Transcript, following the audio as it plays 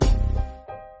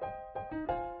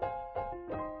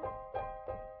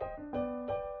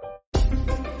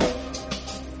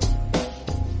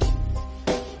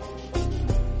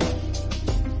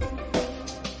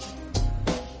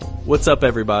What's up,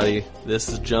 everybody? This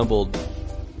is Jumbled,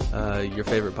 your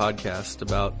favorite podcast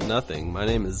about nothing. My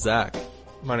name is Zach.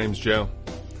 My name's Joe.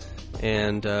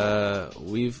 And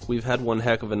we've had one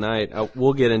heck of a night.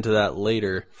 We'll get into that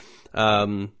later.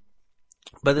 But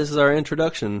this is our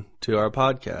introduction to our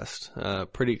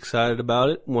podcast. Pretty excited about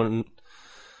it. Wanting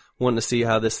to see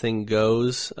how this thing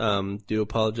goes. Do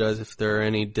apologize if there are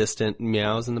any distant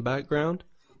meows in the background.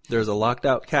 There's a locked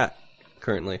out cat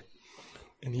currently.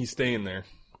 And he's staying there.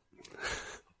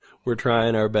 We're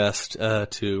trying our best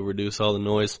to reduce all the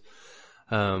noise.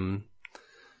 Right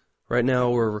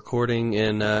now we're recording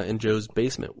in Joe's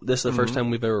basement. This is the first time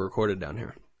we've ever recorded down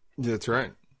here. Yeah, that's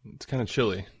right. It's kind of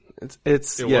chilly.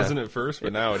 It wasn't at first,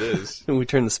 but now it is. And we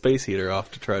turned the space heater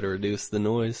off to try to reduce the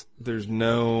noise. There's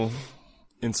no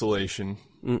insulation.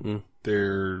 Mm-mm.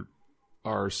 There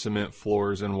are cement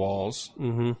floors and walls.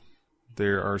 Mm-hmm.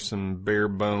 There are some bare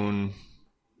bone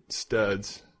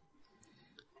studs.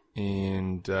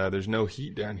 And there's no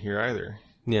heat down here either.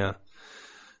 Yeah.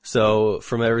 So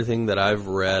from everything that I've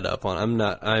read up on,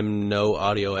 I'm no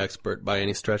audio expert by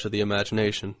any stretch of the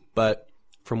imagination, but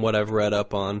from what I've read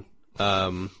up on,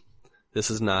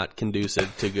 this is not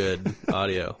conducive to good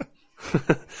audio.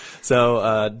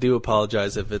 So do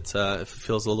apologize if if it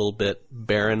feels a little bit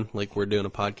barren, like we're doing a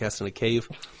podcast in a cave.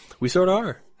 We sort of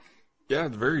are. Yeah,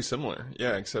 it's very similar.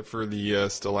 Yeah, except for the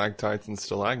stalactites and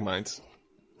stalagmites.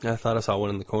 I thought I saw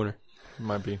one in the corner.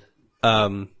 Might be.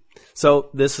 So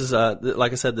this is,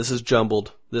 like I said, this is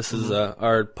Jumbled. This is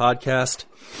our podcast.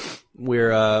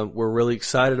 We're really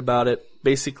excited about it.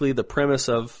 Basically, the premise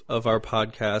of our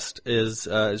podcast is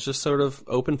just sort of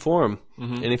open forum.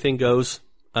 Mm-hmm. Anything goes.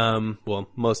 Well,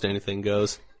 most anything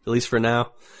goes, at least for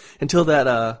now, until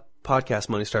that podcast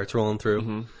money starts rolling through.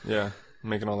 Mm-hmm. Yeah,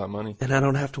 making all that money, and I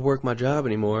don't have to work my job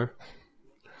anymore.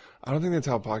 I don't think that's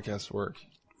how podcasts work.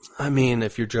 I mean,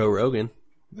 if you're Joe Rogan.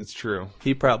 That's true.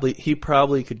 He probably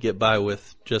could get by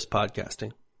with just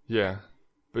podcasting. Yeah.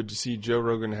 But you see, Joe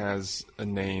Rogan has a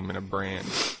name and a brand,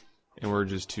 and we're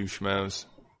just two schmoes.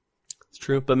 It's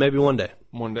true, but maybe one day.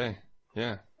 One day.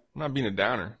 Yeah. I'm not being a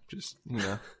downer, just,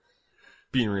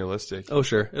 being realistic. Oh,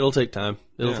 sure. It'll take time.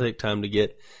 It'll take time to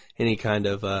get any kind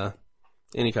of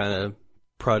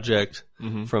project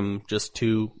from just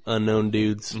two unknown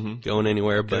dudes going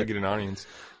anywhere. Gotta get an audience.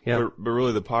 Yeah. But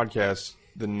really the podcast,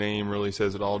 the name really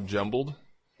says it all. Jumbled.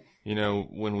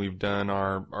 When we've done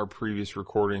our previous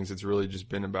recordings, it's really just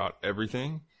been about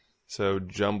everything. So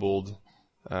Jumbled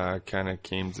kind of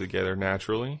came together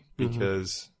naturally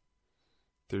because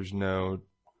there's no,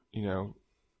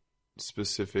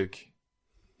 specific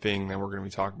thing that we're going to be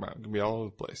talking about. It can be all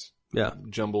over the place. Yeah.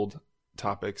 Jumbled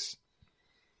topics.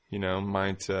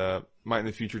 Might in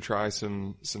the future try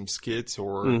some skits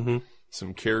or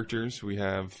some characters. We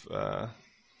have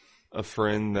a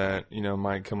friend that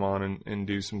might come on and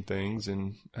do some things,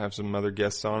 and have some other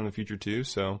guests on in the future too.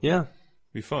 So yeah,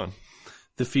 be fun.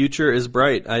 The future is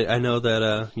bright. I know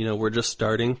that we're just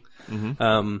starting.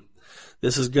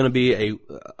 This is going to be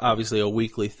obviously a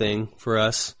weekly thing for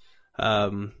us,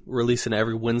 releasing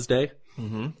every Wednesday.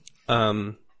 And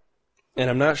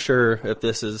I'm not sure if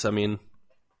this is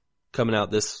coming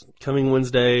out this coming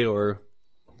Wednesday or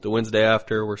the Wednesday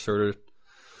after. We're sort of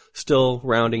still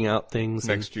rounding out things.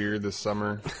 Next year, this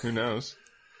summer, who knows?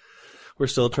 We're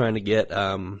still trying to get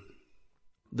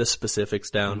the specifics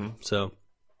down. So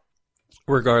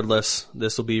regardless,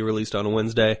 this will be released on a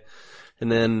Wednesday. And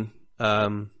then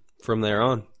from there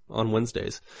on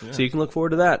Wednesdays. Yeah. So you can look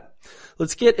forward to that.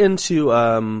 Let's get into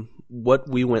what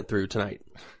we went through tonight.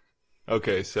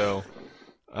 Okay, so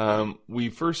we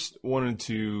first wanted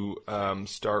to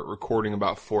start recording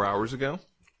about 4 hours ago.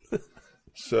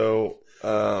 So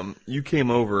you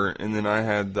came over, and then I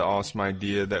had the awesome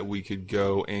idea that we could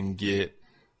go and get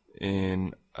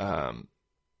an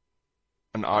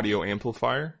audio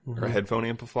amplifier or a headphone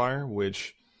amplifier,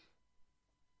 which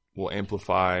will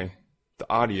amplify the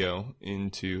audio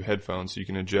into headphones, so you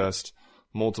can adjust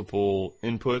multiple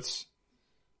inputs,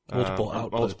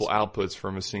 multiple outputs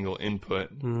from a single input.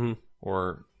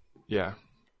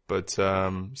 But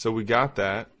so we got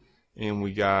that, and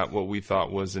we got what we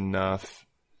thought was enough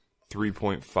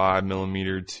 3.5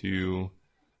 millimeter to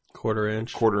quarter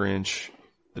inch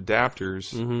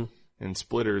adapters and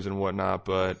splitters and whatnot,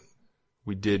 but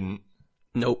we didn't.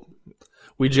 Nope.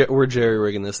 We're jerry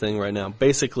rigging this thing right now.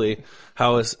 Basically,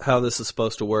 how this is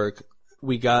supposed to work.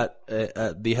 We got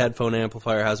the headphone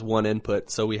amplifier has one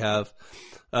input, so we have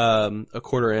a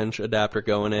quarter inch adapter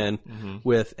going in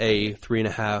with a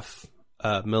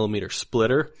 3.5 millimeter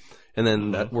splitter, and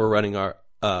then we're running our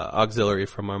auxiliary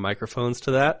from our microphones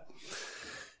to that.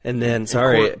 And then,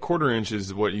 quarter inch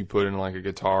is what you put in like a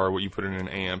guitar, what you put in an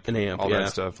amp, all that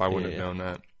stuff. I wouldn't have known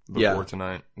that before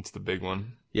tonight. It's the big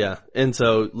one. Yeah, and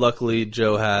so luckily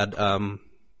Joe had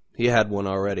he had one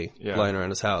already lying around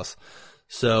his house,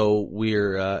 so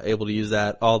we're able to use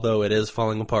that. Although it is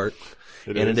falling apart,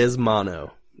 it is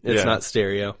mono. It's not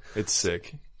stereo. It's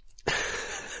sick.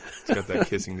 It's got that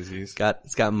kissing disease.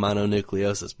 It's got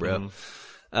mononucleosis, bro.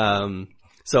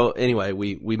 So anyway,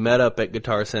 we met up at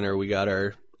Guitar Center. We got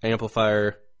our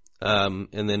amplifier, and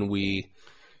then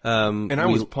I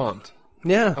was pumped.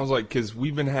 Yeah. I was like, because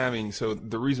we've been having, so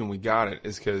the reason we got it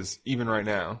is because even right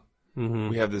now,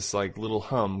 we have this like little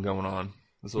hum going on.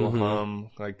 This little hum,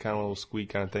 like kind of little squeak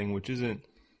kind of thing, which isn't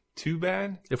too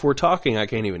bad. If we're talking, I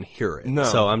can't even hear it. No.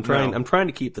 So I'm trying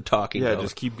to keep the talking going.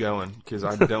 Just keep going, because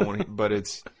I don't want to, but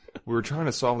we were trying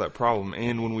to solve that problem.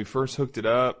 And when we first hooked it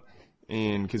up,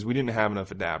 and because we didn't have enough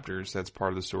adapters, that's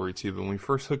part of the story too, but when we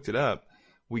first hooked it up,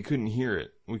 we couldn't hear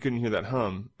it. We couldn't hear that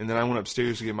hum. And then I went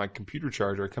upstairs to get my computer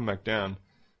charger. I come back down,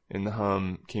 and the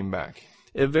hum came back.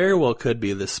 It very well could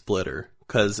be the splitter,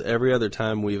 because every other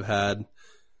time we've had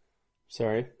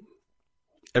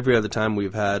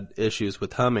issues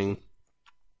with humming,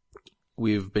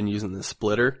 we've been using the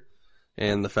splitter.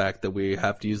 And the fact that we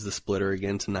have to use the splitter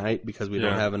again tonight because we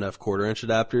don't have enough quarter-inch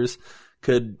adapters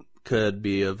could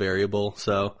be a variable.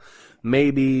 So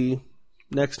maybe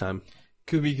next time.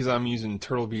 Could be because I'm using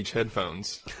Turtle Beach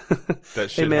headphones.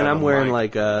 Hey man, I'm wearing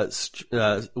like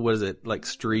what is it, like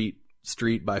Street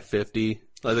by 50,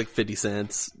 like 50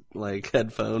 cents, like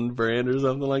headphone brand or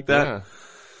something like that. Yeah.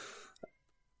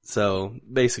 So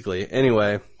basically,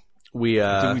 anyway, did we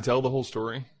tell the whole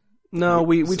story? No,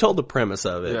 we told the premise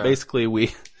of it. Yeah. Basically,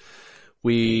 we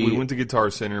went to Guitar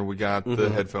Center. We got the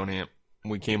headphone amp.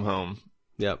 We came home.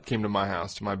 Yep. Came to my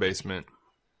house, to my basement.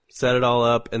 Set it all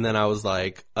up, and then I was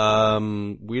like,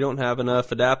 we don't have enough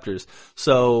adapters.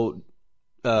 So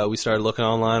we started looking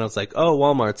online. I was like, oh,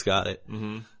 Walmart's got it.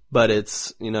 Mm-hmm. But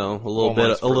it's, a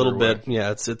little bit,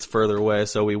 yeah, it's further away.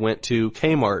 So we went to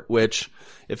Kmart, which,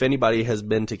 if anybody has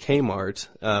been to Kmart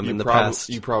in the past...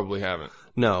 You probably haven't.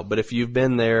 No, but if you've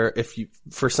been there, if you,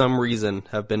 for some reason,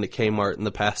 have been to Kmart in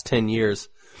the past 10 years,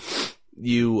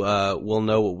 you will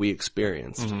know what we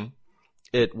experienced. Mm-hmm.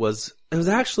 It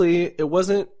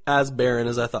wasn't as barren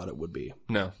as I thought it would be.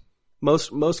 No.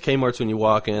 Most Kmarts, when you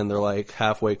walk in, they're like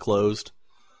halfway closed.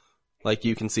 Like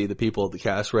you can see the people at the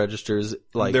cash registers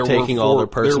like taking all their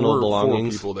personal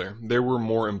belongings. There were 4 people there. There were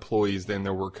more employees than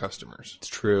there were customers. It's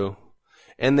true.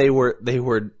 And they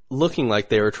were looking like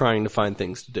they were trying to find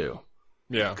things to do.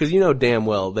 Yeah. Because damn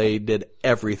well they did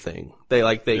everything.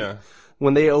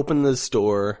 When they opened the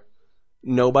store,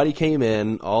 nobody came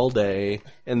in all day,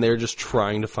 and they're just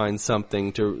trying to find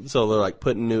something to. So they're like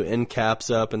putting new end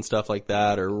caps up and stuff like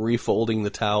that, or refolding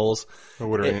the towels.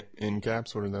 What are end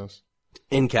caps? What are those?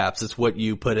 End caps. It's what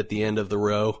you put at the end of the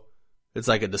row. It's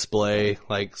like a display.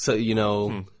 Like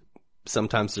so,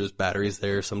 sometimes there's batteries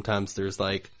there. Sometimes there's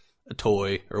like a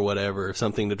toy or whatever,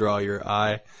 something to draw your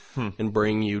eye and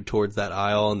bring you towards that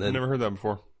aisle. And then I've never heard that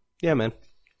before. Yeah, man.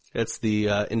 It's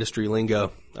the industry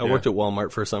lingo. I worked at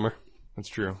Walmart for a summer. That's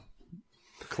true.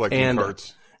 Collecting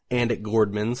carts. And at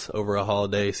Gordman's over a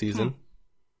holiday season.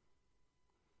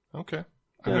 Okay.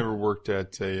 I never worked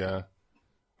at I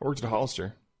worked at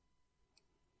Hollister.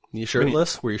 You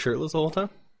shirtless? Were you shirtless the whole time?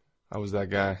 I was that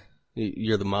guy.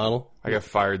 You're the model? I got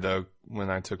fired, though, when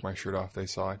I took my shirt off. They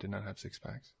saw I did not have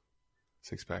six-packs.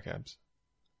 Six-pack abs.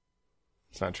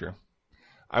 It's not true.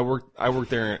 I worked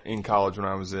there in college when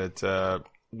I was at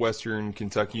Western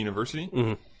Kentucky University.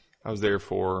 Mm-hmm. I was there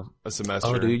for a semester.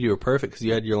 Oh, dude, you were perfect because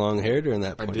you had your long hair during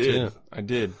that point, too. I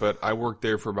did, but I worked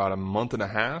there for about a month and a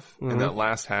half, and that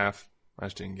last half, I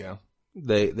just didn't go.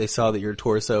 They saw that your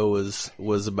torso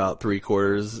was about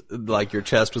 3/4, like your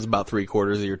chest was about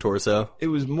 3/4 of your torso. It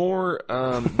was more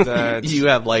that you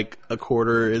have like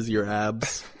 1/4 is your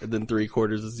abs, and then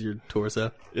 3/4 is your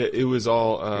torso. It was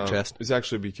all your chest. It was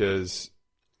actually because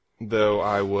though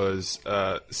I was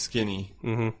skinny,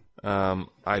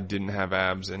 I didn't have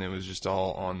abs, and it was just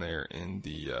all on there in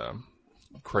the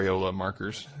Crayola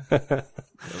markers.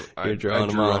 You're drawing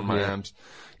them on my abs.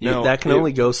 That can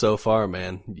only go so far,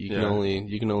 man. You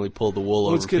can only pull the wool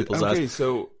over people's eyes.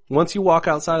 So once you walk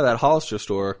outside of that Hollister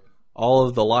store, all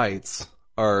of the lights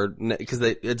are because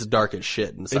it's dark as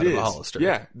shit inside of a Hollister.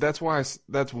 Yeah, that's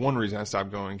one reason I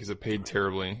stopped going, because it paid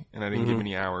terribly and I didn't get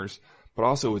many hours. But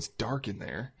also, it's dark in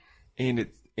there, and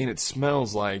it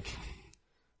smells like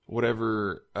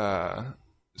whatever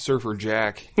Surfer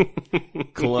Jack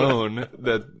cologne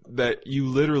that you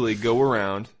literally go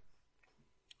around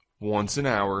once an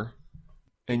hour,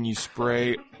 and you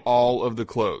spray all of the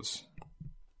clothes.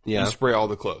 Yeah. You spray all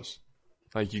the clothes.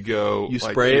 Like you go. You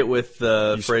spray it with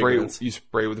the fragrance. You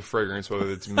spray with the fragrance,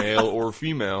 whether it's male or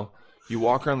female. You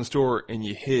walk around the store and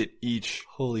you hit each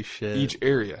Holy shit. each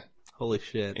area. Holy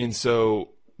shit. And so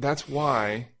that's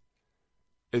why,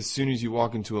 as soon as you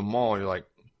walk into a mall, you're like,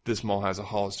 "This mall has a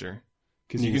Hollister,"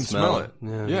 because you can smell it.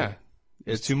 Yeah.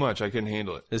 It's too much. I couldn't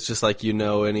handle it. It's just like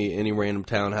any random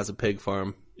town has a pig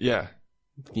farm. Yeah.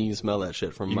 You can smell that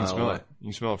shit from a mile away. You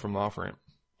can smell it from the off ramp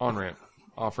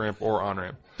or on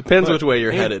ramp. Depends which way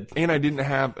you're headed. And I didn't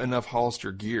have enough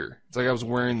Hollister gear. It's like I was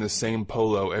wearing the same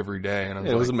polo every day, and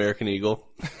It was American Eagle.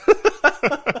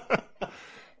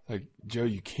 like, Joe,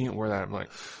 you can't wear that. I'm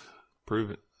like, prove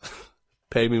it.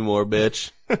 Pay me more, bitch.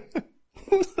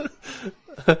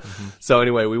 So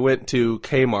anyway, we went to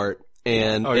Kmart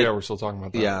and we're still talking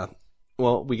about that. Yeah.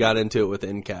 Well, we got into it with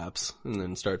end caps and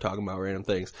then started talking about random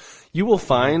things. You will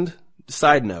find,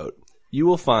 side note, you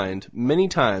will find many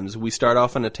times we start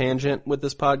off on a tangent with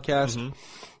this podcast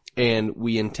and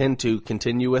we intend to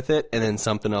continue with it, and then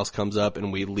something else comes up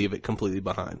and we leave it completely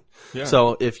behind. Yeah.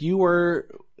 So if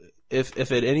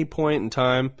at any point in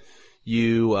time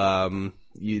you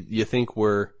think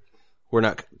we're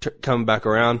not coming back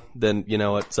around, then you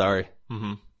know what? Sorry.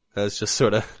 Mm-hmm. That's just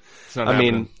sort of. I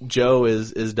mean, Joe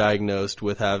is diagnosed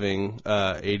with having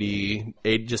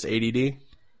just ADD.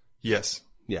 Yes.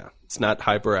 Yeah, it's not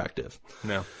hyperactive.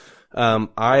 No.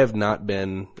 I have not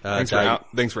been. Thanks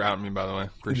for outing me, by the way.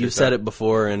 Appreciate you said it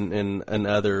before in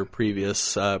other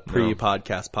previous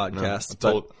pre-podcast podcasts.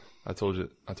 No, I told you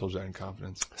that in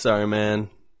confidence. Sorry, man.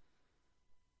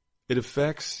 It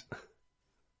affects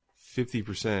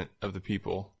 50% of the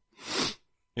people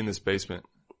in this basement.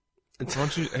 Why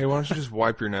don't you just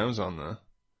wipe your nose on the?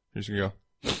 Here you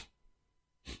go.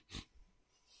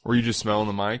 Or you just smelling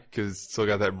the mic because it's still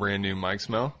got that brand new mic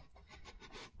smell.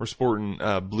 We're sporting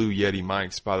Blue Yeti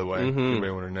mics, by the way. If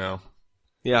anybody want to know?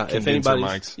 Yeah,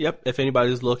 if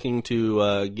anybody's looking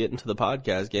to get into the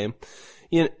podcast game,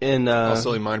 I'll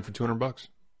sell you mine for $200.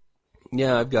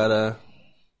 Yeah, I've got a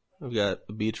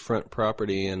beachfront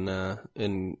property in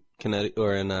Connecticut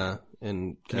or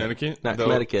in Connecticut, not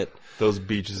Connecticut. Those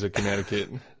beaches of Connecticut.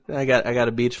 I got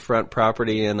a beachfront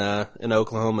property in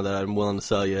Oklahoma that I'm willing to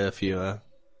sell you if you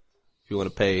want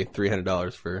to pay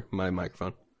 $300 for my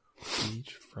microphone.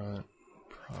 Beachfront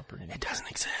property. It doesn't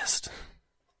exist.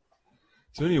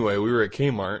 So anyway, we were at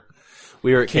Kmart.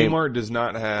 Kmart does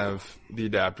not have the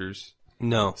adapters.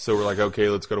 No. So we're like, okay,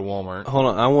 let's go to Walmart. Hold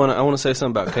on, I want to say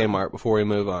something about Kmart before we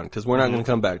move on, because we're not going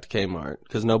to come back to Kmart,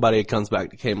 because nobody comes back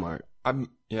to Kmart.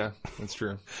 Yeah, that's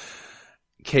true.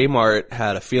 Kmart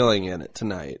had a feeling in it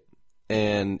tonight,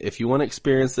 and if you want to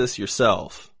experience this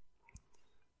yourself,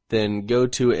 then go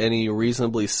to any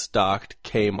reasonably stocked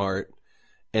Kmart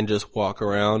and just walk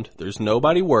around. There's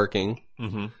nobody working.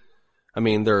 Mm-hmm. I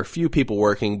mean, there are a few people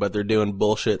working, but they're doing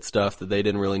bullshit stuff that they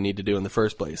didn't really need to do in the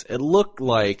first place. It looked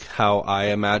like how I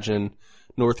imagine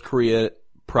North Korea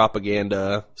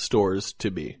propaganda stores to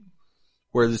be,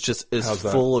 where it's just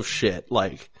full of shit.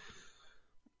 Like,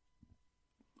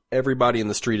 everybody in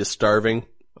the street is starving,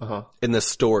 and this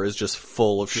store is just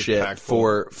full of shit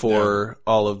for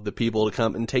all of the people to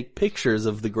come and take pictures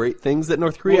of the great things that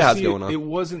North Korea has going on. It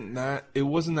wasn't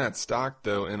that stock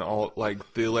though in all,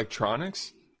 like, the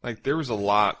electronics. Like, there was a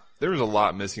lot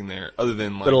missing there, other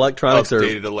than like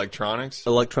updated electronics.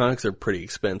 Electronics are pretty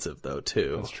expensive though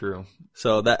too. That's true.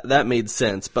 So that made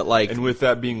sense, but like, and with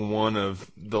that being one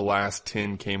of the last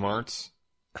 10 Kmarts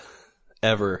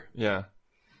ever. Yeah.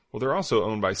 Well, they're also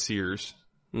owned by Sears,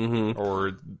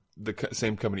 or the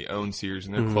same company owns Sears,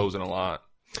 and they're closing a lot.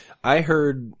 I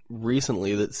heard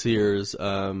recently that Sears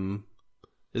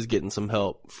is getting some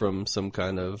help from some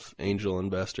kind of angel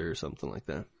investor or something like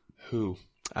that. Who?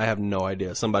 I have no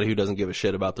idea. Somebody who doesn't give a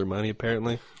shit about their money,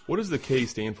 apparently. What does the K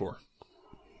stand for?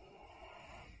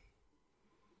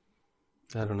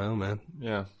 I don't know, man.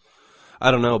 Yeah.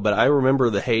 I don't know, but I remember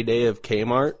the heyday of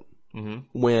Kmart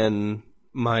when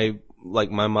my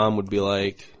mom would be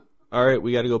like, all right,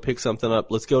 we got to go pick something up.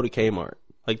 Let's go to Kmart.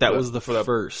 Like, that was the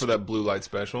first. For that blue light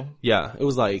special? Yeah. It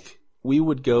was like, we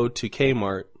would go to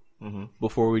Kmart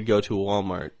before we'd go to a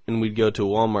Walmart, and we'd go to a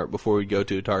Walmart before we'd go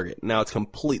to a Target. Now it's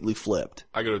completely flipped.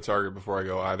 I go to Target before I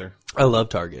go either. I love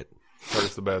Target.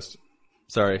 Target's the best.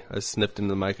 Sorry, I sniffed into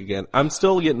the mic again. I'm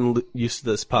still getting used to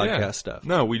this podcast stuff.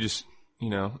 No, we just,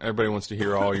 everybody wants to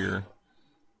hear all your,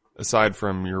 aside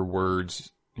from your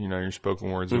words, your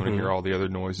spoken words, they want to hear all the other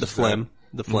noises. The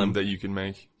phlegm that you can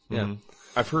make. Yeah.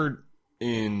 I've heard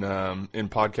in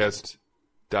Podcast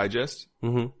Digest,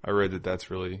 I read that that's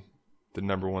really the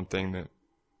number one thing that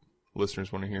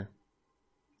listeners want to hear.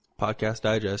 Podcast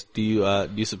Digest. Do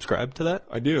you subscribe to that?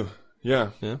 I do.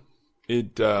 Yeah. Yeah.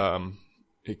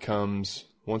 It comes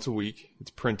once a week.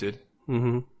 It's printed.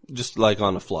 Mm-hmm. Just like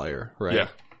on a flyer, right? Yeah.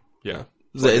 Yeah.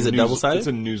 Is it double-sided? It's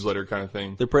a newsletter kind of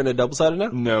thing. They're printed double-sided now?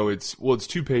 No, it's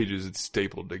 2 pages. It's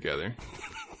stapled together.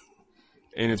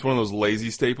 And it's one of those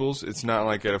lazy staples. It's not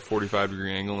like at a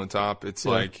 45-degree angle on the top. It's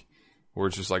like where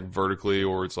it's just like vertically,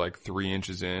 or it's like 3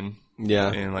 inches in.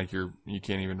 Yeah. And like you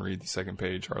can't even read the second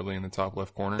page hardly in the top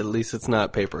left corner. At least it's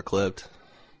not paper clipped.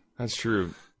 That's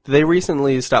true. They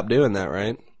recently stopped doing that,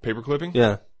 right? Paper clipping?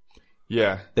 Yeah.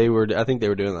 Yeah. I think they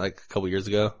were doing it like a couple years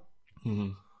ago.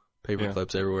 Mm-hmm. Paper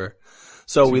clips everywhere.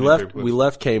 So we left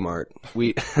Kmart.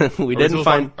 We didn't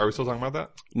find. Are we still talking about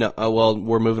that? No. Well,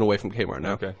 we're moving away from Kmart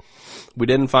now. Okay. We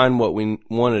didn't find what we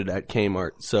wanted at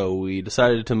Kmart, so we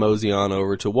decided to mosey on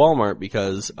over to Walmart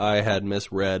because I had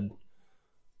misread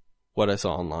what I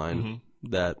saw online.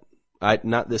 That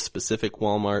not this specific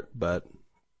Walmart, but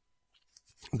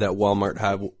that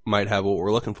Walmart might have what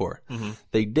we're looking for.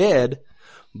 They did,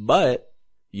 but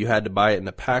you had to buy it in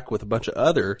a pack with a bunch of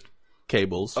other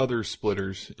cables, other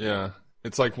splitters. Yeah,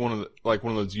 it's like one of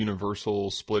those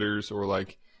universal splitters, or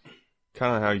like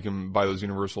kind of how you can buy those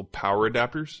universal power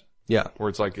adapters. Yeah, where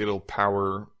it's like it'll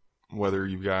power whether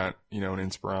you've got an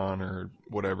Inspiron or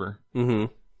whatever. Mm-hmm.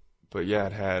 But yeah,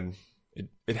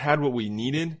 it had what we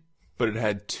needed, but it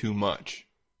had too much.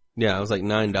 Yeah, it was like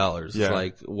 $9. It's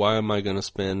like, why am I going to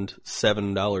spend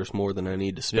 $7 more than I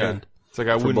need to spend? Yeah. It's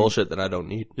like for bullshit that I don't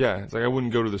need. Yeah, it's like I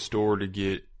wouldn't go to the store to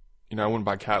get, I wouldn't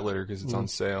buy cat litter because it's on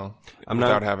sale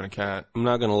without having a cat. I'm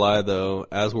not going to lie, though.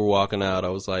 As we're walking out, I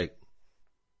was like,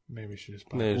 maybe we should just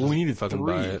buy it. Well, we needed fucking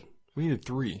 3. buy it. We needed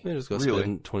 3. Maybe just go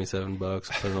spend $27,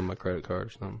 put it on my credit card or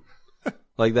something.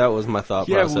 Like, that was my thought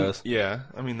process.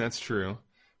 I mean, that's true.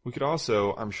 We could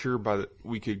also, I'm sure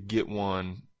we could get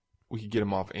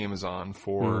them off Amazon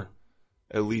for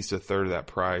at least a third of that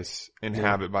price and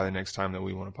have it by the next time that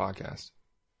we want a podcast.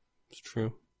 It's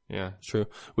true. Yeah. It's true.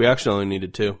 We actually only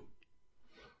needed 2.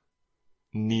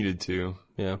 Needed to.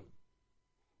 Yeah.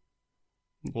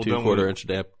 Well, 2 quarter-inch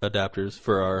adapters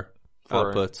for our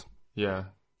outputs. Yeah.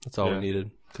 That's all we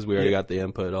needed because we already got the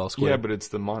input all squared. Yeah, but it's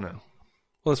the mono.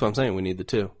 Well, that's what I'm saying. We need the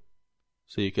 2.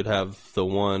 So you could have the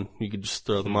one. You could just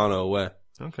throw the mono away.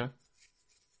 Okay.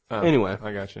 Anyway.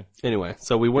 I got you. Anyway,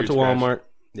 so we went to Walmart.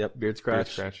 Yep, beard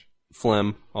scratch.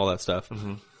 Phlegm, all that stuff.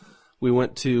 Mm-hmm. We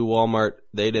went to Walmart.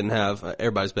 They didn't have...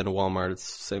 everybody's been to Walmart.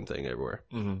 It's the same thing everywhere.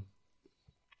 Mm-hmm.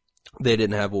 They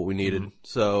didn't have what we needed. Mm-hmm.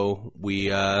 So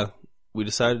we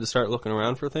decided to start looking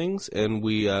around for things, and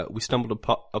we stumbled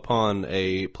upon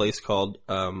a place called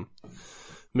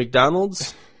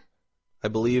McDonald's. I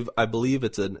believe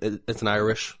it's an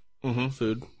Irish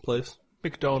food place.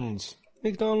 McDonald's.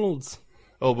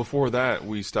 Oh, before that,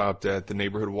 we stopped at the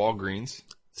neighborhood Walgreens.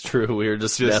 It's true. We were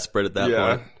just desperate at that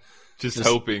point. Just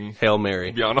hoping. Hail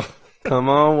Mary. Be honest. Come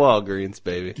on, Walgreens,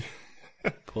 baby.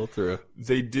 Pull through.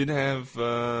 They did have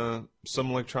some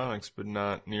electronics, but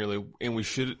not nearly. And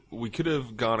we could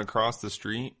have gone across the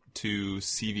street to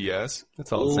CVS.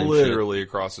 That's all the same literally shit.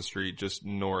 Across the street, just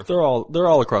north. They're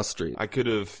all across the street. I could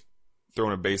have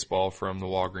thrown a baseball from the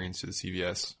Walgreens to the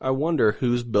CVS. I wonder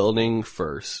who's building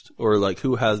first, or like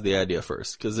who has the idea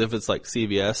first. Because if it's like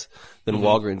CVS, then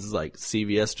Walgreens is like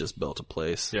CVS just built a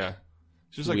place. Yeah.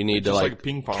 Just we need to like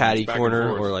ping pong, catty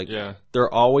corner, or like they're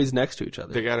always next to each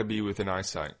other. They got to be within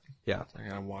eyesight. Yeah, I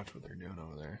gotta watch what they're doing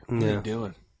over there. What are they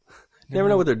doing? Never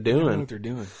know what they're doing.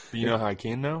 But you know how I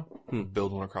can know?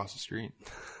 Build one across the street.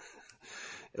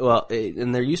 Well,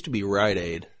 and there used to be Rite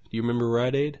Aid. Do you remember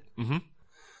Rite Aid? Mm-hmm.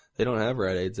 They don't have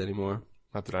Rite Aids anymore.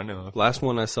 Not that I know of. Last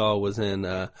one I saw was in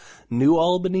New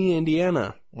Albany,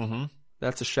 Indiana. Mm-hmm.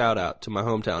 That's a shout out to my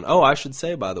hometown. Oh, I should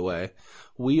say, by the way,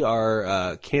 we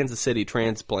are Kansas City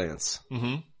transplants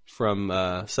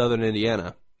from southern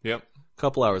Indiana. Yep. A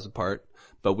couple hours apart,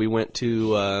 but we went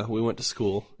to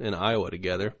school in Iowa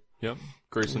together. Yep.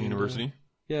 Graceland University.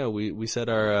 Yeah, we said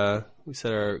our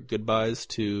goodbyes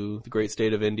to the great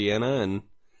state of Indiana, and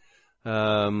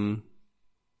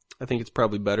I think it's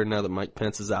probably better now that Mike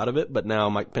Pence is out of it. But now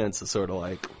Mike Pence is sort of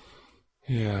like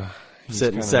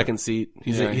sitting second seat.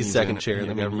 He's second chair in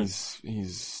the government.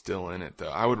 He's still in it though.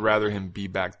 I would rather him be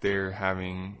back there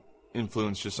having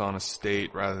influence just on a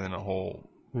state rather than a whole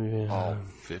all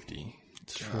 50.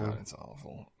 It's true. It's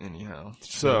awful. Anyhow,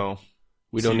 so.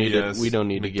 We don't CVS,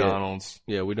 need to McDonald's.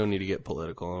 We don't need to get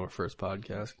political on our first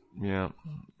podcast. Yeah,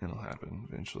 it'll happen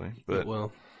eventually. But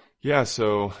well, yeah.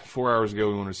 So 4 hours ago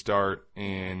we wanted to start,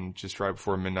 and just right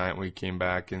before midnight we came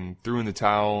back and threw in the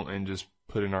towel and just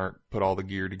put all the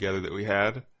gear together that we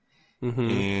had.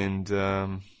 And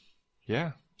so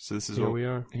this is here we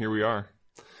are.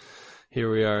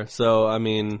 Here we are. So I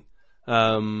mean,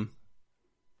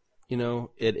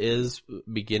 it is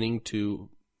beginning to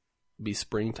be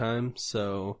springtime,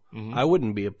 so I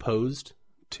wouldn't be opposed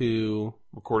to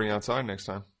recording outside next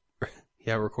time.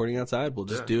 Yeah, recording outside. We'll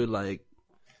just do it like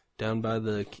down by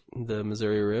the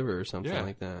Missouri River or something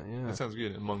like that. Yeah, that sounds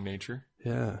good. Among nature.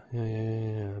 Yeah.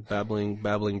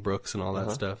 Babbling brooks and all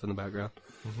that stuff in the background.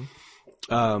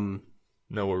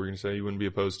 No, what were you gonna say? You wouldn't be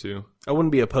opposed to? I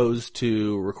wouldn't be opposed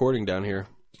to recording down here.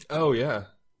 Oh yeah.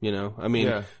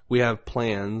 We have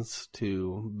plans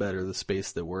to better the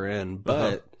space that we're in,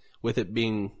 but with it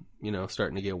being,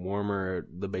 starting to get warmer,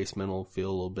 the basement will feel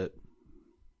a little bit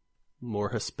more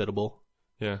hospitable.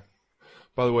 Yeah.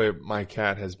 By the way, my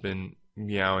cat has been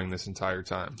meowing this entire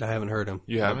time. I haven't heard him.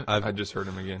 You haven't? I just heard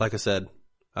him again. Like I said,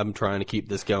 I'm trying to keep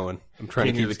this going. I'm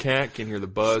trying to hear the cat, can hear the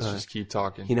buzz, just keep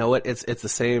talking. You know what? It's the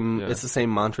same it's the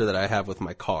same mantra that I have with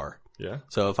my car. Yeah.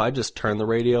 So if I just turn the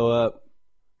radio up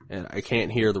and I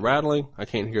can't hear the rattling, I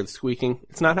can't hear the squeaking,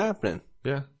 it's not happening.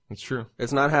 Yeah, that's true.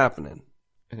 It's not happening.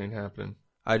 It ain't happening.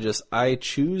 I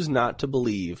choose not to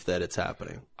believe that it's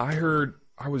happening.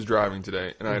 I was driving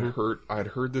today and I'd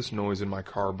heard this noise in my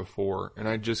car before, and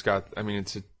it's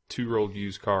a 2-year-old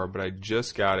used car, but I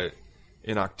just got it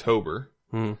in October.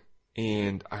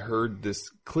 And I heard this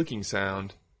clicking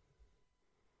sound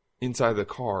inside the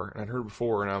car, and I'd heard it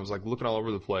before, and I was like looking all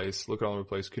over the place,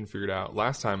 couldn't figure it out.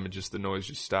 Last time the noise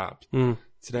just stopped.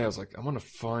 Today I was like, I'm going to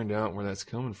find out where that's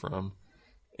coming from.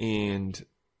 And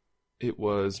it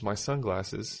was my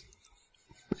sunglasses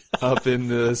up in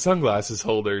the sunglasses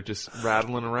holder, just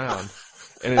rattling around.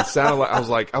 And it sounded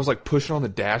like I was like pushing on the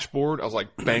dashboard. I was like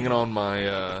banging on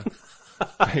my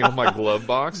glove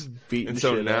box. And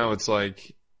so now it's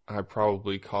like I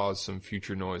probably caused some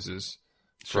future noises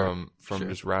from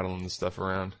just rattling the stuff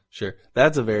around. Sure.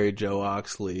 That's a very Joe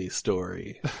Oxley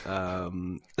story.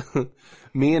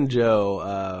 Me and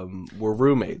Joe were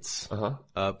roommates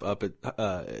up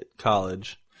at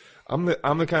college. I'm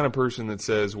the kind of person that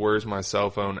says, "Where's my cell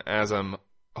phone?" as I'm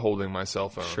holding my cell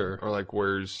phone. Sure. Or like,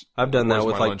 "Where's my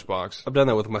lunchbox?" I've done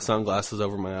that with my sunglasses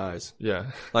over my eyes.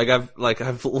 Yeah.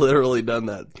 I've literally done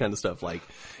that kind of stuff. Like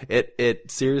it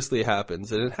seriously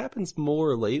happens, and it happens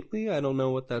more lately. I don't know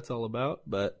what that's all about,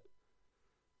 but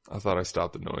I thought I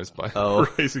stopped the noise by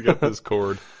raising up this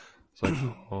cord. It's like,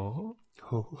 oh,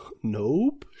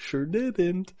 nope, sure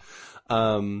didn't.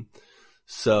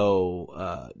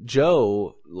 So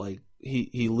Joe, like,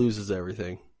 he loses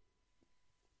everything.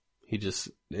 It's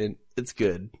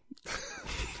good.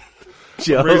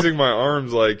 Joe, I'm raising my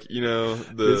arms like, this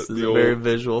is the a old, very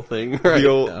visual thing. Right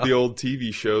now. The old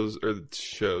TV shows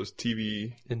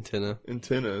TV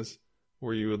antennas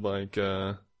where you would like.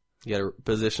 You got to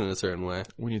position a certain way.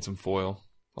 We need some foil.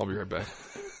 I'll be right back.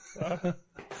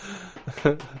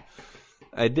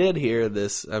 I did hear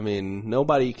this. I mean,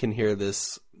 nobody can hear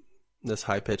this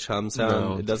high-pitched hum sound.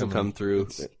 No, it doesn't come through.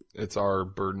 It's our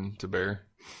burden to bear.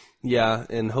 Yeah,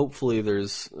 and hopefully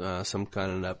there's some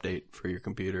kind of an update for your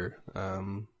computer.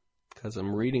 Because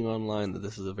I'm reading online that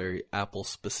this is a very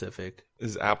Apple-specific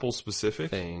Is Apple-specific?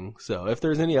 thing. So if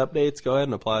there's any updates, go ahead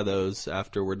and apply those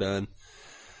after we're done.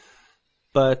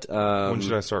 But when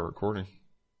should I start recording?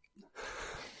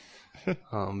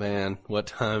 Oh man, what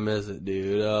time is it,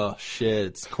 dude? Oh shit,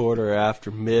 it's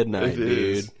midnight,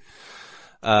 dude.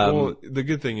 Well, the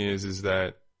good thing is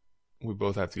that we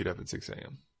both have to get up at 6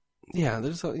 a.m. Yeah,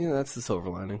 there's that's the silver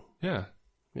lining. Yeah.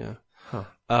 Huh.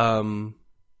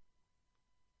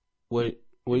 What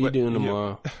are you doing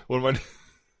tomorrow? What am I?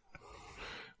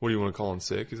 What do you want to call in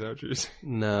sick? Is that what you're saying?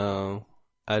 No,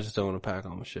 I just don't want to pack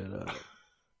all my shit up.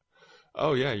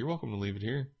 Oh yeah, you're welcome to leave it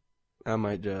here. I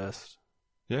might just.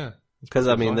 Yeah. Because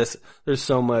there's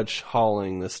so much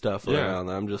hauling this stuff around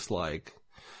that I'm just like,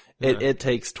 it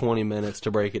takes 20 minutes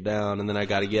to break it down, and then I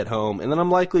got to get home, and then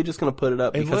I'm likely just going to put it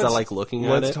up because I like looking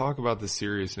at it. Let's talk about the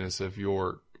seriousness of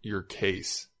your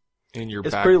case and your backpack.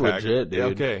 It's pretty legit, dude. Yeah,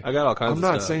 okay, I got all kinds of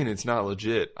stuff. I'm not saying it's not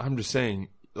legit. I'm just saying,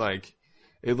 like,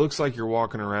 it looks like you're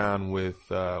walking around with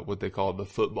what they call the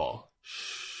football.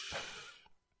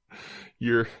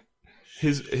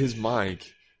 His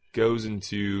mic goes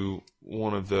into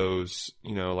one of those,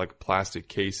 like plastic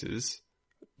cases.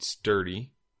 It's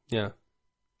sturdy. Yeah.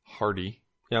 Hardy.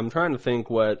 Yeah, I'm trying to think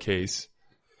what case.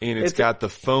 And it's got the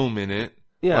foam in it.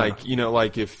 Yeah. Like,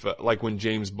 like if, like when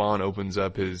James Bond opens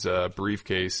up his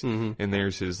briefcase and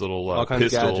there's his little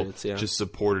pistol gadgets, just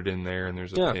supported in there, and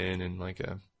there's a pin and like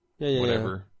a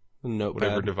whatever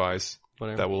device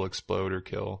that will explode or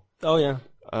kill. Oh yeah.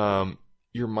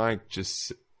 Your mic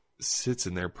just sits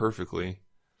in there perfectly.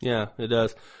 Yeah, it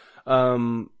does.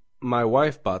 My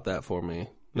wife bought that for me,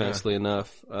 nicely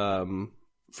enough,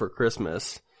 for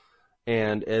Christmas.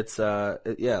 And it's,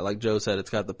 like Joe said,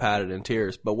 it's got the padded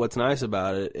interiors. But what's nice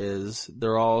about it is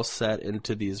they're all set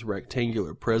into these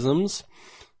rectangular prisms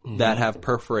that have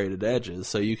perforated edges.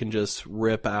 So you can just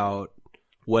rip out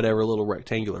whatever little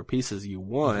rectangular pieces you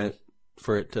want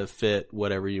for it to fit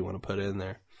whatever you want to put in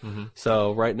there.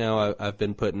 So right now I've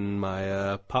been putting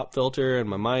my pop filter and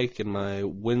my mic and my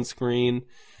windscreen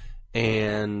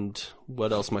and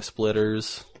what else? My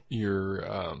splitters.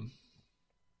 Your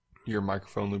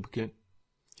microphone lubricant.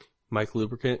 Mic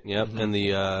lubricant, yep. And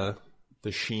the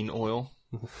Sheen oil.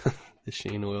 the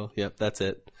Sheen oil, yep, that's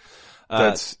it.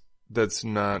 That's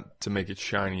not to make it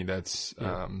shiny. That's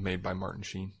made by Martin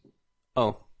Sheen.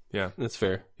 Oh, yeah, that's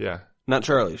fair. Yeah, not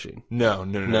Charlie Sheen. No.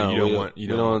 You don't want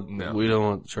we don't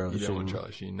want Charlie You Sheen. don't want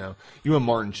Charlie Sheen. No, you want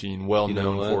Martin Sheen, well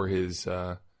known for his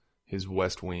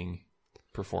West Wing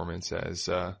performance as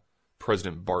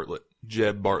President Bartlett,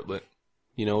 Jeb Bartlett.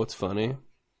 You know what's funny?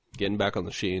 Getting back on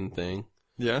the Sheen thing.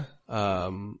 Yeah.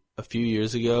 A few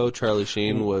years ago, Charlie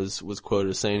Sheen was quoted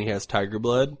as saying he has tiger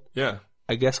blood. Yeah.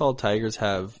 I guess all tigers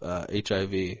have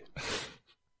HIV.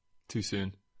 Too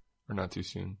soon. Or not too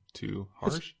soon. Too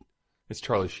harsh? It's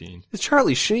Charlie Sheen. It's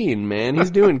Charlie Sheen, man.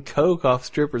 He's doing coke off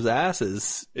strippers'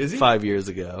 asses. Is he? 5 years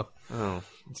ago. Oh.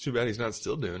 It's too bad he's not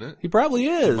still doing it. He probably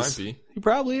is. He might be. He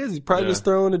probably is. He's probably just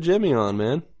throwing a Jimmy on,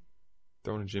 man.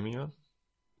 Throwing a Jimmy on?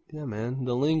 Yeah, man.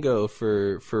 The lingo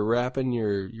for rapping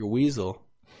your weasel.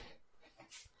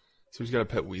 So he's got a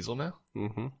pet weasel now?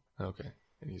 Mm-hmm. Okay.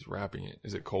 And he's wrapping it.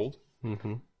 Is it cold?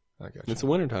 Mm-hmm. I got you. It's the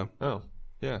wintertime. Oh,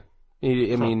 yeah. I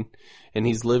mean, and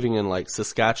he's living in like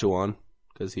Saskatchewan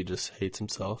because he just hates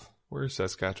himself. Where's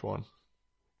Saskatchewan?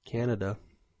 Canada.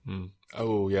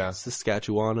 Oh, yeah.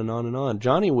 Saskatchewan and on and on.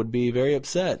 Johnny would be very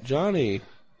upset. Johnny,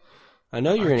 I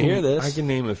know you're going to hear this. I can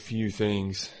name a few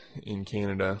things in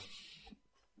Canada.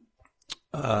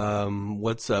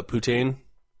 What's poutine?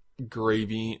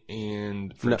 Gravy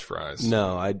and French fries.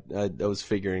 No, I was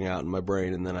figuring out in my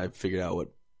brain, and then I figured out what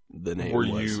the name was.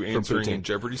 Were you answering in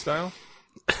Jeopardy style?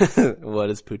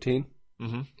 What is poutine?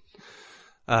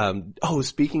 Mm-hmm.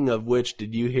 Speaking of which,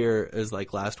 did you hear, as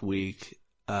like last week,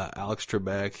 Alex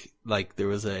Trebek, like there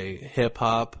was a hip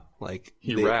hop, like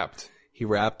he rapped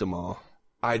them all.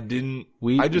 I didn't.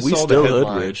 We just we saw still the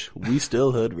headline. hood rich. We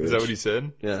still hood rich. Is that what he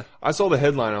said? Yeah. I saw the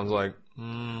headline. I was like,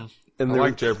 and I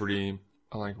like Jeopardy.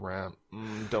 I like rap.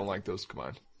 Don't like those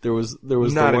combined. There was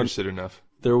not interested enough.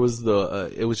 There was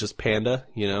it was just Panda.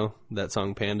 You know that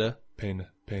song Panda. Panda.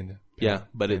 Yeah,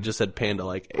 but Panda. It just said Panda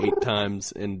like 8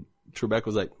 times, and Trebek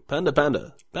was like Panda,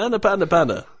 Panda, Panda, Panda,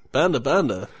 Panda, Panda,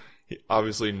 Panda.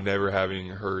 Obviously, never having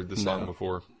heard the song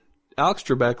before. Alex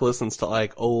Trebek listens to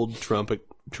like old trumpet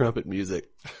music.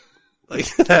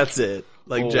 Like that's it.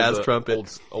 Like old, jazz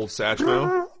trumpet. Old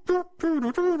Satchmo.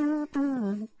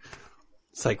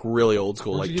 It's like really old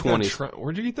school, like 20s.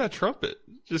 Where'd you get that trumpet?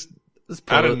 Just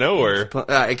out of nowhere.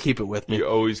 I keep it with me. You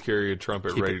always carry a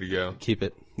trumpet ready to go. Keep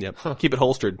it. Yep. Huh. Keep it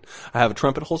holstered. I have a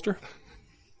trumpet holster.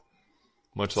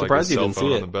 Much like a cell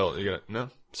phone on the belt. You got no.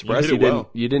 Surprised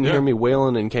you didn't hear me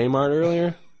wailing in Kmart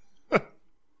earlier.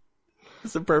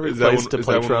 It's the perfect place to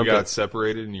play trumpet. Is that when we got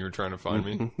separated and you were trying to find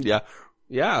me? Yeah.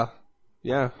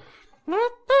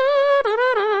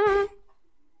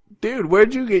 Dude,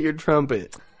 where'd you get your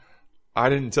trumpet? I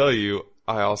didn't tell you.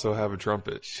 I also have a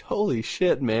trumpet. Holy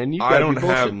shit, man! I don't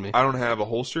have a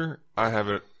holster. I have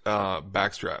a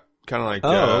backstrap, kind of like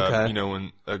you know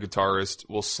when a guitarist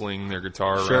will sling their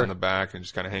guitar around the back and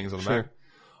just kind of hangs on the back.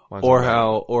 Or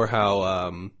how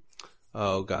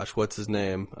oh gosh, what's his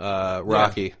name?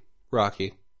 Rocky.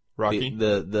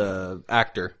 The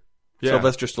actor. Yeah.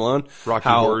 Sylvester Stallone. Rocky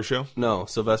Horror Show? No,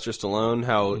 Sylvester Stallone,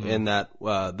 how in that,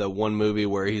 the one movie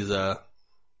where he's I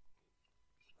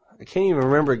can't even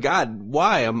remember. God,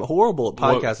 why? I'm horrible at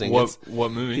podcasting.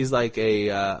 What movie? He's like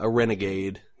a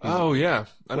renegade. Oh, yeah.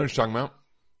 I know what you're talking about.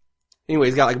 Anyway,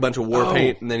 he's got like a bunch of war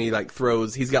paint, and then he like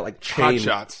throws, he's got like chain. Hot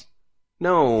Shots.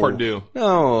 No. Part 2.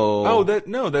 No. Oh,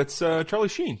 that's Charlie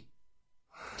Sheen.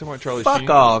 Talking about Charlie Sheen. Fuck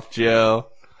off, Joe.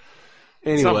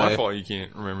 Anyway. It's not my fault you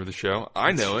can't remember the show.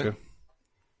 I know it.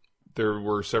 There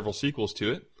were several sequels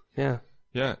to it. Yeah.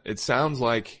 Yeah. It sounds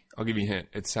like, I'll give you a hint.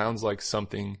 It sounds like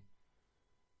something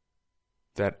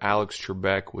that Alex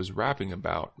Trebek was rapping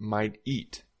about might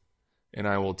eat. And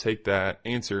I will take that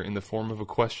answer in the form of a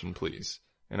question, please.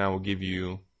 And I will give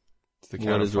you the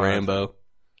count What is of 5. Rambo?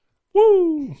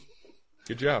 Woo!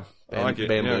 Good job. I like it.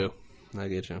 Bamboo. Yeah. I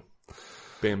get you.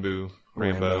 Bamboo.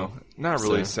 Rambo. Not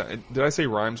really. Did I say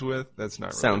rhymes with? That's not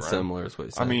really sounds similar is what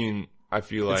you said. I mean, I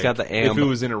feel like it's got the if it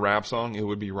was in a rap song, it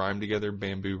would be rhymed together.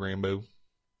 Bamboo, Rambo.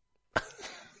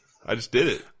 I just did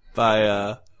it.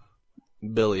 By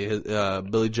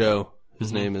Billy Joe,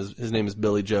 His name is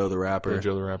Billy Joe the rapper. Billy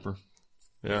Joe the rapper.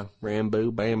 Yeah.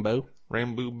 Rambo, Bambo.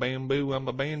 Rambo, bamboo, I'm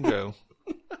a banjo.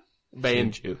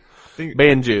 Banjo. Think-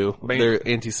 Banjo. They're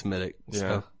anti-Semitic.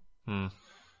 Yeah. So.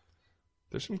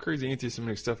 There's some crazy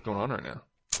anti-Semitic stuff going on right now.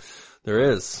 There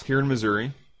is. Here in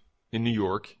Missouri, in New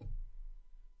York,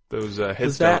 those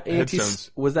Was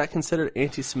that considered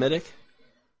anti-Semitic?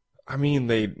 I mean,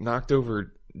 they knocked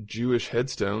over Jewish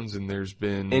headstones, and there's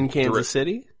been In Kansas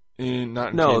City?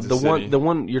 Not in No, Kansas City. the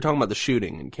one you're talking about, the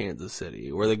shooting in Kansas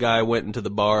City, where the guy went into the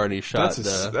bar and he shot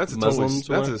that's a Muslims.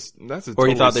 Or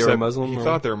he thought they were Muslim. He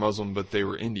thought they were Muslim, but they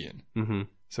were Indian. Mm-hmm.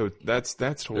 So that's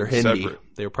totally They're Hindi. separate.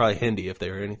 They were probably Hindi if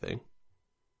they were anything.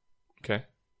 Okay.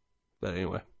 But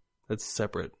anyway, that's a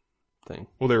separate thing.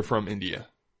 Well, they're from India.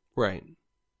 Right.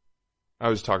 I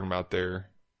was talking about their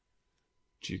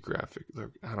geographic.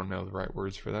 I don't know the right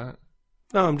words for that.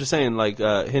 No, I'm just saying, like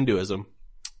Hinduism.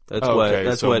 That's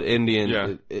so, what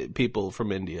Indian people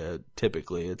from India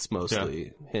typically. It's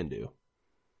mostly Hindu.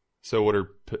 So, what are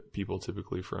people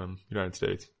typically from United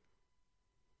States?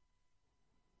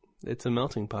 It's a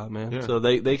melting pot, man. Yeah. So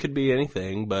they could be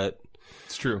anything, but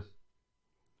It's true.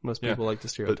 most people like to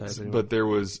stereotype. But there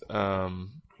was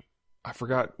I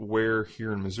forgot where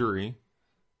here in Missouri,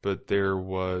 but there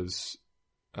was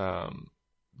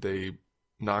they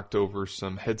knocked over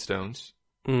some headstones,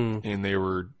 and they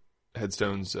were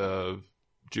headstones of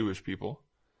Jewish people.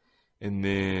 And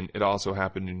then it also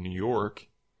happened in New York,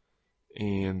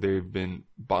 and there have been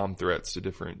bomb threats to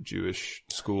different Jewish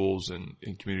schools and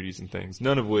communities and things,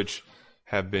 none of which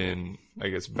have been, I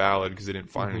guess, valid because they didn't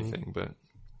find anything. But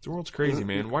the world's crazy,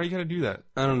 man. Why do you got to do that?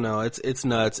 I don't know. It's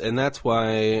nuts, and that's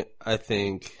why I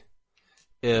think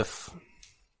if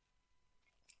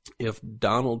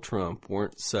Donald Trump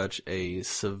weren't such a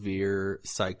severe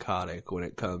psychotic when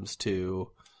it comes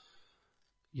to,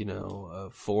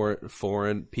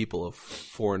 foreign people of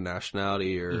foreign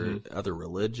nationality or other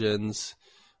religions,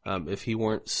 if he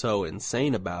weren't so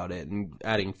insane about it and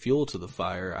adding fuel to the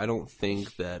fire, I don't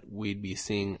think that we'd be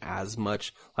seeing as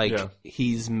much.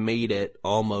 He's made it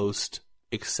almost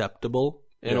acceptable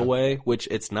in a way, which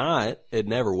it's not. It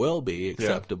never will be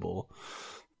acceptable.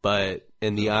 But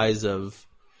in the eyes of,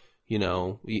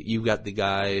 you got the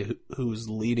guy who's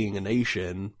leading a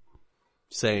nation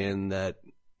saying that,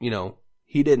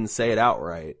 he didn't say it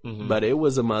outright, but it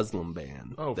was a Muslim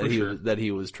ban that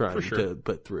he was trying to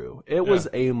put through. It was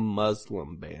a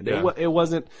Muslim ban. Yeah. It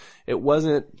wasn't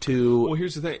to. Well,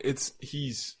 here's the thing: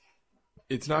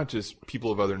 it's not just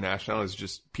people of other nationalities; it's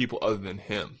just people other than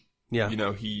him. Yeah,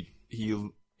 he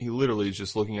literally is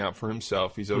just looking out for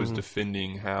himself. He's always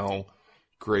defending how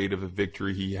great of a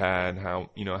victory he had, how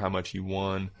much he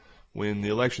won. When the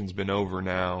election's been over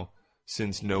now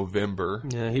since November.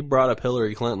 Yeah, he brought up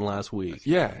Hillary Clinton last week.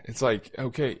 Yeah, it's like,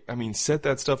 okay, I mean, set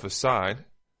that stuff aside.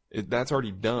 That's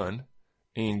already done,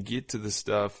 and get to the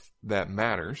stuff that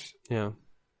matters. Yeah.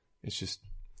 It's just,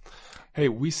 hey,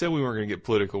 we said we weren't going to get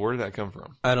political. Where did that come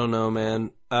from? I don't know,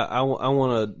 man. I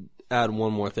want to add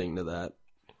one more thing to that.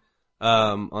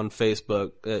 On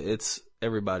Facebook,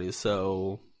 everybody's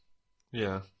so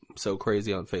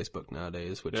crazy on Facebook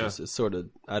nowadays, which is sort of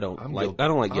I don't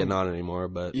like getting on anymore.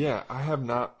 But yeah, I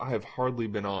have hardly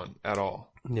been on at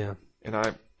all. Yeah,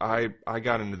 and I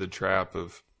got into the trap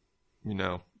of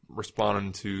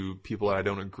responding to people that I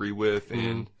don't agree with,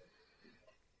 and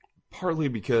partly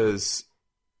because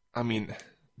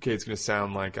it's going to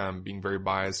sound like I'm being very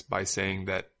biased by saying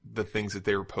that the things that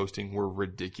they were posting were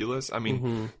ridiculous. I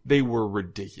mean, they were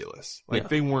ridiculous. Like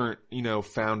they weren't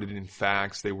founded in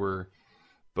facts. They were.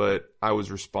 But I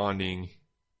was responding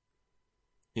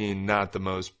in not the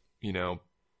most,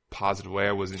 positive way.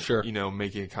 I wasn't,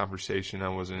 making a conversation. I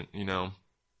wasn't,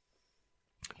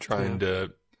 trying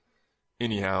to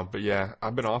anyhow. But yeah,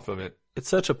 I've been off of it. It's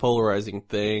such a polarizing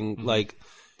thing. Like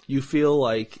you feel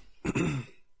like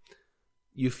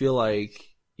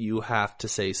you have to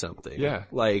say something. Yeah.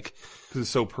 Like, because it's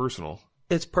so personal.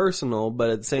 It's personal, but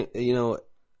at the same,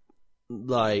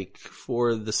 like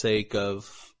for the sake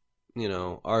of,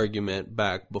 argument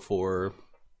back before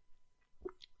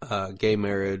gay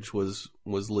marriage was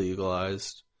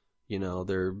legalized.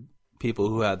 There are people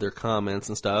who had their comments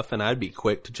and stuff, and I'd be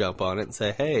quick to jump on it and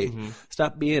say, hey,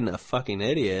 stop being a fucking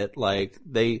idiot. Like,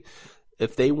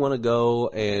 if they want to go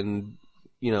and,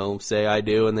 say I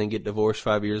do and then get divorced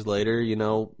 5 years later,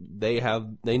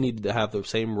 they need to have the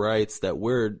same rights that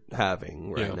we're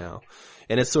having right now.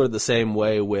 And it's sort of the same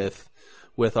way with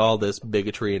all this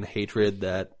bigotry and hatred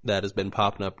that has been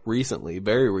popping up recently,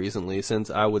 very recently, since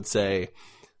I would say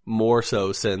more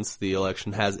so since the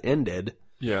election has ended.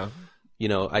 Yeah.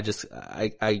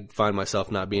 I find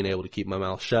myself not being able to keep my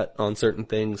mouth shut on certain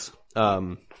things.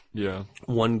 Yeah.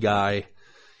 One guy,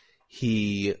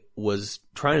 he was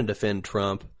trying to defend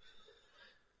Trump,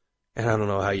 and I don't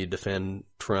know how you defend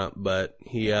Trump, but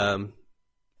he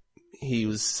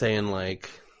was saying like,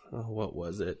 what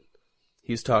was it?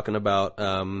 He was talking about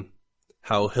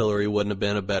how Hillary wouldn't have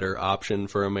been a better option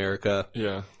for America.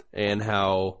 Yeah. And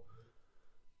how,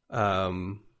 she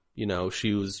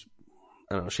was,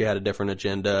 I don't know, she had a different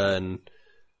agenda, and,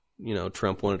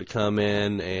 Trump wanted to come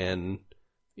in and,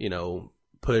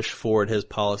 push forward his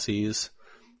policies.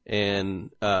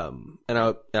 And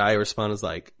I responded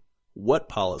like, what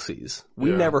policies?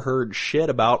 We never heard shit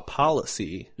about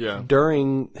policy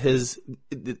during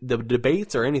the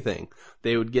debates or anything.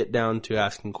 They would get down to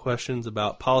asking questions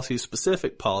about policies,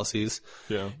 specific policies.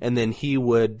 Yeah. And then he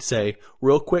would say,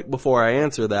 real quick before I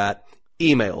answer that,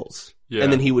 emails. Yeah.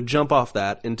 And then he would jump off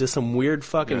that into some weird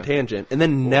fucking tangent and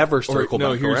then never circle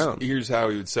back around. Here's how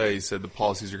he would say, he said the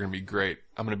policies are going to be great.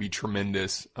 I'm going to be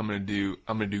tremendous. I'm going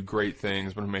to do great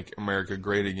things. I'm going to make America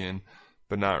great again.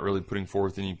 But not really putting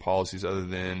forth any policies other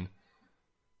than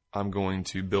I'm going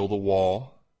to build a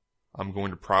wall. I'm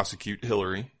going to prosecute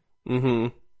Hillary. Mm-hmm.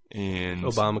 And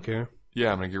Obamacare.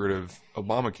 Yeah, I'm going to get rid of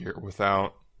Obamacare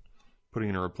without putting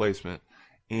in a replacement.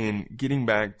 And getting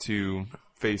back to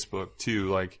Facebook too,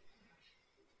 like,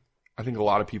 I think a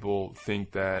lot of people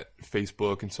think that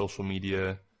Facebook and social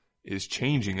media is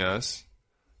changing us,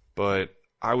 but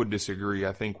I would disagree.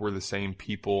 I think we're the same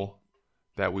people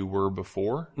that we were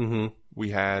before. Mm-hmm. We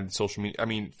had social media. I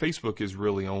mean, Facebook is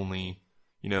really only,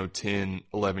 10,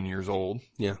 11 years old.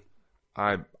 Yeah.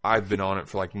 I've been on it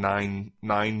for like nine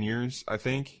years, I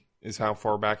think, is how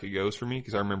far back it goes for me.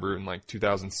 Because I remember in like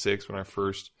 2006 when it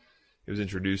was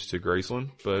introduced to Graceland.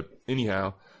 But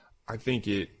anyhow, I think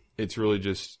it's really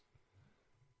just,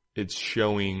 it's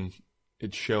showing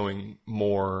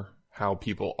more how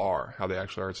people are, how they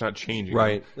actually are. It's not changing.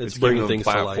 Right. It's bringing giving them things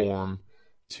a platform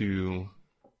to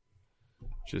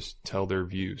just tell their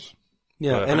views.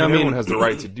 Yeah, but, and everyone has the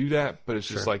right to do that, but it's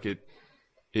just like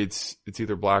it's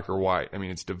either black or white. I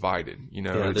mean, it's divided.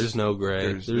 Yeah, there's no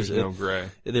gray. There's no gray.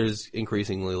 There's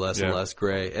increasingly less and less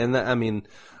gray. And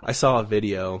I saw a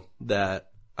video that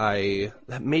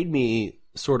made me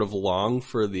sort of long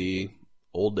for the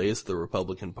old days of the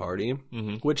Republican Party,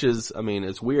 which is,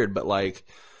 it's weird, but like,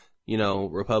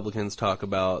 Republicans talk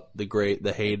about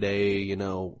the heyday,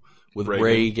 with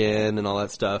Reagan and all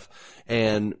that stuff.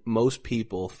 And most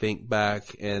people think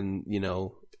back and,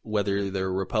 whether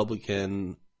they're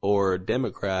Republican or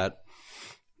Democrat,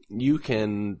 you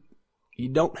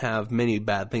don't have many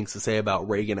bad things to say about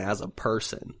Reagan as a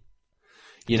person.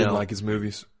 Didn't like his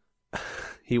movies.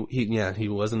 He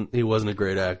wasn't a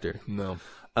great actor. No.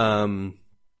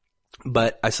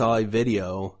 But I saw a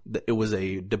video that it was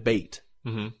a debate,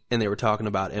 and they were talking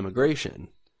about immigration.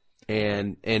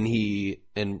 And it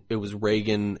was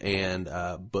Reagan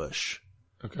and Bush.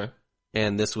 Okay.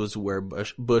 And this was where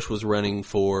Bush was running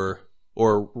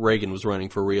or Reagan was running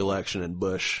for re-election, and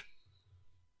Bush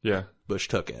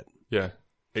took it. Yeah.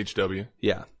 HW.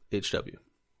 Yeah. HW.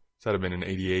 So that'd have been in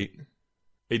 88.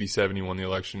 87, he won the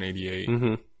election. 88.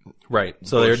 Mm-hmm. Right.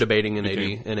 So they were debating in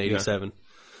 87. Yeah.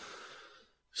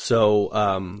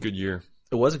 So, good year.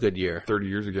 It was a good year. 30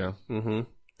 years ago. Mm-hmm.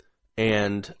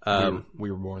 And we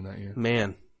were born that year.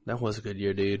 Man, that was a good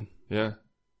year, dude. Yeah.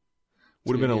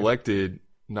 Would have been elected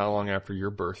not long after your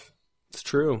birth. It's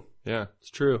true. Yeah. It's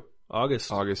true.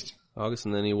 August,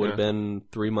 and then he would have been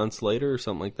 3 months later or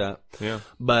something like that. Yeah.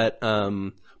 But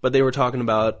they were talking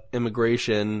about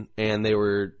immigration, and they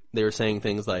were saying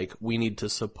things like, we need to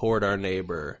support our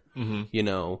neighbor.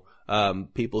 Mm-hmm.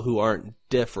 People who aren't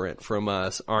different from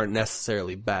us aren't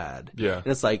necessarily bad. Yeah. And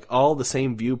it's like all the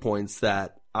same viewpoints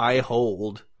that I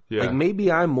hold. Yeah. Like, maybe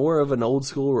I'm more of an old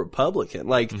school Republican.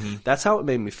 Like, that's how it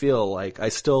made me feel. Like, I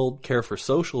still care for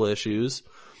social issues,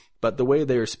 but the way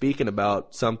they were speaking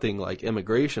about something like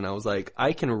immigration, I was like,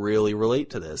 I can really relate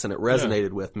to this, and it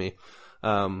resonated with me.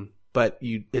 But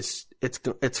it's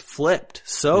flipped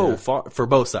so far for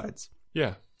both sides.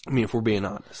 Yeah. I mean, if we're being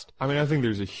honest. I mean, I think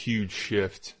there's a huge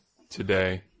shift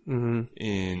today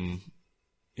in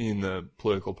the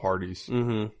political parties.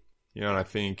 Mm-hmm. And I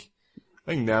think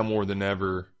now more than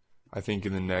ever, I think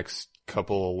in the next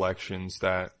couple elections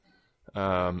that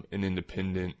an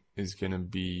independent is going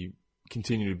to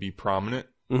continue to be prominent,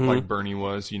 like Bernie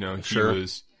was.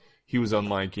 He was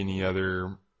unlike any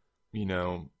other,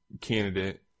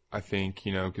 candidate. I think,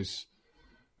 because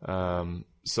some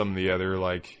of the other,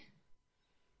 like,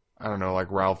 I don't know,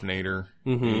 like Ralph Nader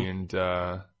and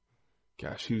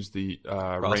who's the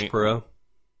Ross Perot?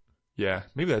 Yeah,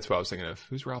 maybe that's what I was thinking of.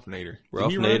 Who's Ralph Nader?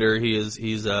 Ralph Nader,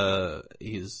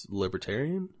 he's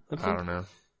libertarian. I don't know.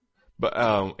 But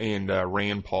and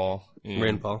Rand Paul. And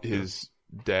Rand Paul. His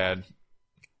dad,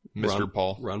 Mr.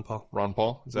 Paul. Ron Paul. Ron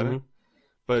Paul, is that it?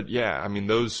 But yeah, I mean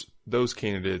those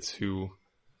candidates who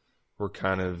were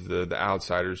kind of the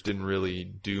outsiders didn't really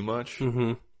do much.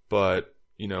 Mm-hmm. But,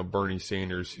 you know, Bernie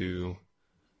Sanders, who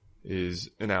is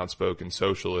an outspoken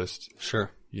socialist.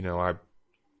 Sure. You know,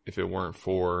 if it weren't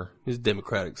for... He's a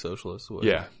democratic socialist.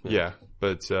 Yeah.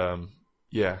 But,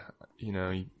 yeah, you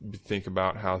know, you think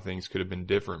about how things could have been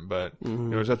different, but you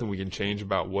know, there's nothing we can change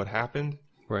about what happened.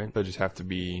 Right. But just have to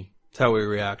be... It's how we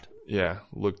react. Yeah.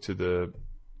 Look to the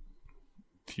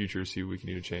future, see what we can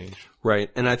do to change. Right.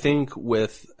 And I think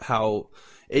with how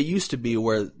it used to be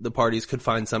where the parties could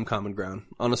find some common ground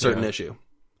on a certain issue.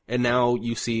 And now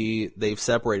you see they've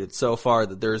separated so far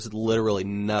that there's literally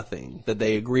nothing that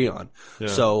they agree on. Yeah.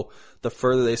 So the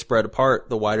further they spread apart,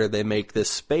 the wider they make this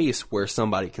space where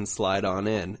somebody can slide on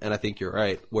in. And I think you're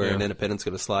right, where an independent's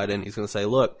going to slide in. He's going to say,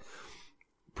 look,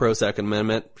 pro-Second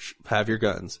Amendment, have your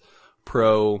guns.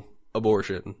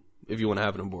 Pro-abortion, if you want to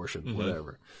have an abortion,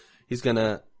 whatever. He's going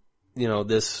to, you know,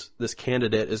 this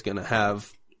candidate is going to have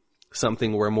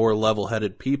something where more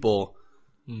level-headed people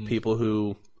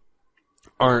who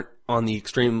aren't on the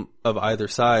extreme of either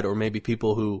side, or maybe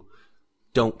people who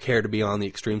don't care to be on the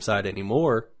extreme side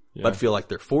anymore, but feel like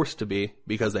they're forced to be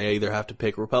because they either have to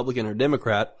pick Republican or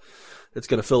Democrat, it's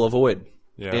going to fill a void.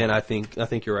 Yeah. And I think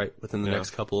you're right within the next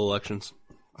couple of elections.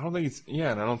 I don't think it's,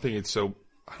 and I don't think it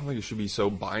should be so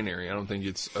binary. I don't think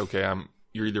it's, okay,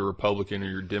 you're either Republican or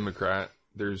you're Democrat.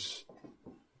 There's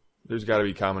got to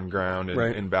be common ground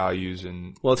and values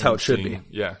and. Well, it's how it should be.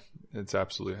 Yeah. It's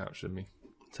absolutely how it should be.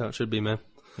 It's how it should be, man.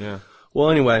 Yeah. Well,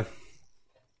 anyway,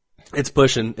 it's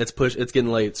pushing. It's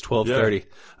getting late. It's 12:30.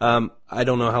 Yeah. I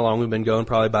don't know how long we've been going.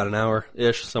 Probably about an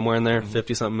hour-ish, somewhere in there.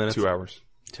 50-something minutes. 2 hours.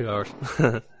 2 hours.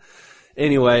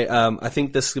 Anyway, I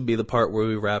think this could be the part where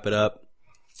we wrap it up.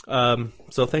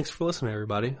 So thanks for listening,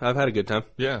 everybody. I've had a good time.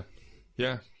 Yeah.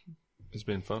 Yeah. It's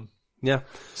been fun. Yeah.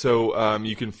 So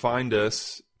you can find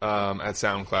us at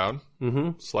SoundCloud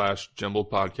 /Jumbled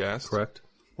Podcast. Correct.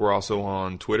 We're also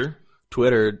on Twitter.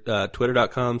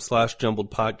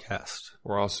 Twitter.com/Jumbled Podcast.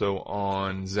 We're also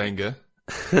on Zanga.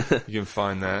 You can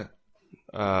find that.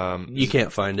 You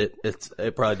can't find it.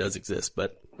 It probably does exist,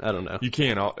 but I don't know. You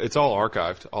can. It's all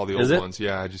archived, all the old ones.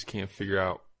 Yeah, I just can't figure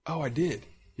out. Oh, I did.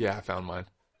 Yeah, I found mine.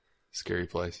 Scary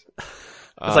place. It's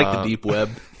like the deep web.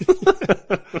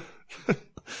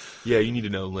 Yeah, you need to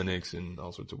know Linux and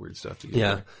all sorts of weird stuff to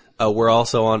get there. We're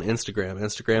also on Instagram.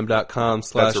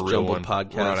 Instagram.com/Jumbled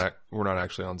Podcast. We're not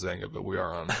actually on Zanga, but we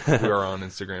are on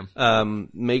Instagram.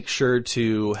 Make sure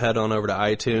to head on over to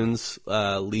iTunes,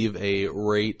 leave a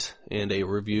rate and a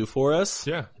review for us.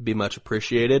 Yeah. It'd be much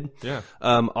appreciated. Yeah.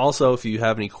 Also, if you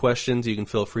have any questions, you can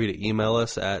feel free to email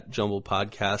us at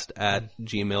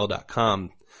jumbledpodcast@gmail.com.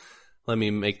 Let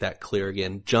me make that clear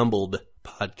again. Jumbled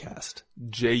Podcast.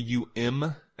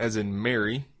 JUM as in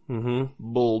Mary.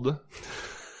 Bold.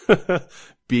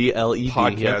 BLED.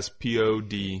 Podcast.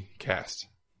 POD cast.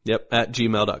 Yep. At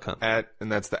gmail.com.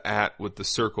 And that's the @ with the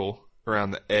circle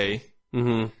around the A.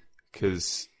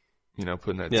 Because,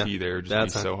 putting that T there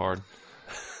just be so hard.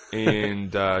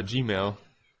 And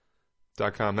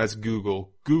gmail.com. That's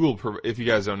Google. If you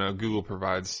guys don't know, Google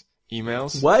provides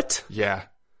emails. What? Yeah.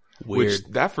 Weird. Which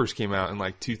that first came out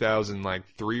in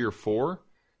 2003 or 4,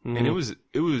 and it was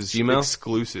Gmail?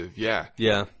 exclusive. Yeah,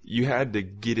 yeah. You had to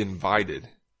get invited.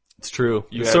 It's true.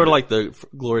 It's sort of like the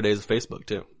glory days of Facebook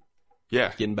too.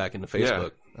 Yeah, getting back into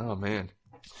Facebook. Yeah. Oh man.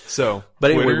 So,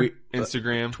 but Twitter, anyway,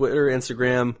 Twitter,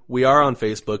 Instagram. We are on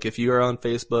Facebook. If you are on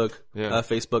Facebook,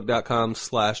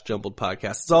 Facebook.com/Jumbled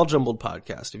Podcast. It's all Jumbled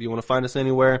Podcast. If you want to find us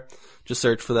anywhere, just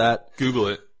search for that. Google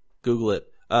it.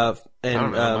 And, I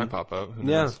don't know. It might pop up. Who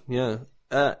knows? Yeah.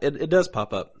 It does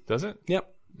pop up. Does it?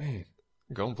 Yep. Man,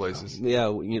 we're going places.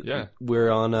 We're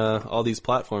on all these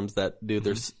platforms that do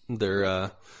their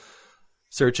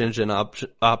search engine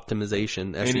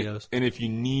optimization, SEOs. And if you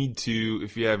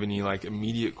have any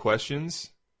immediate questions,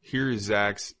 here is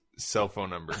Zach's cell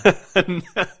phone number: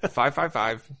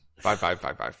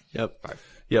 555-5555.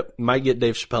 Yep. Might get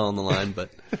Dave Chappelle on the line, but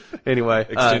anyway,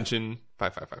 extension.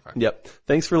 5555. Yep.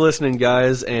 Thanks for listening,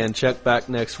 guys, and check back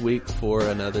next week for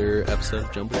another episode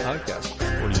of Jumbled Podcast.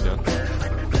 What are you done?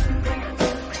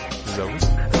 Is it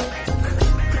over?